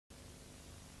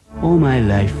All my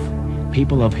life,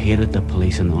 people have hated the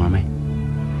police and army.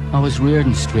 I was reared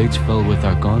in streets filled with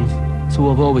their guns, so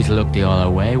I've always looked the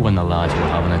other way when the lads were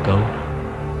having a go.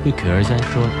 Who cares, I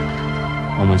thought.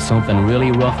 And when something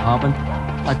really rough happened,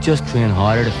 I'd just train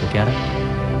harder to forget it.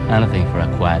 Anything for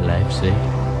a quiet life, see?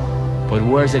 But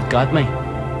where's it got me?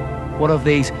 What have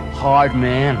these hard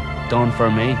men done for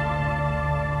me?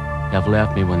 They've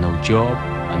left me with no job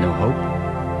and no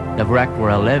hope. They've wrecked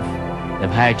where I live. They've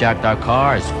hijacked our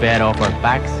cars, fed off our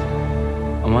backs.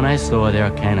 And when I saw their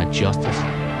kind of justice,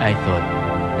 I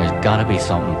thought, there's gotta be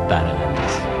something better than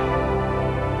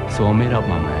this. So I made up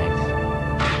my mind.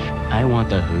 I want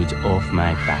the hoods off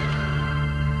my back.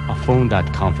 I phoned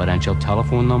that confidential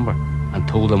telephone number and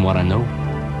told them what I know.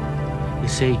 You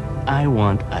see, I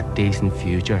want a decent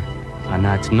future, and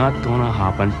that's not gonna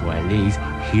happen while these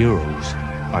heroes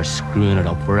are screwing it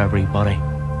up for everybody.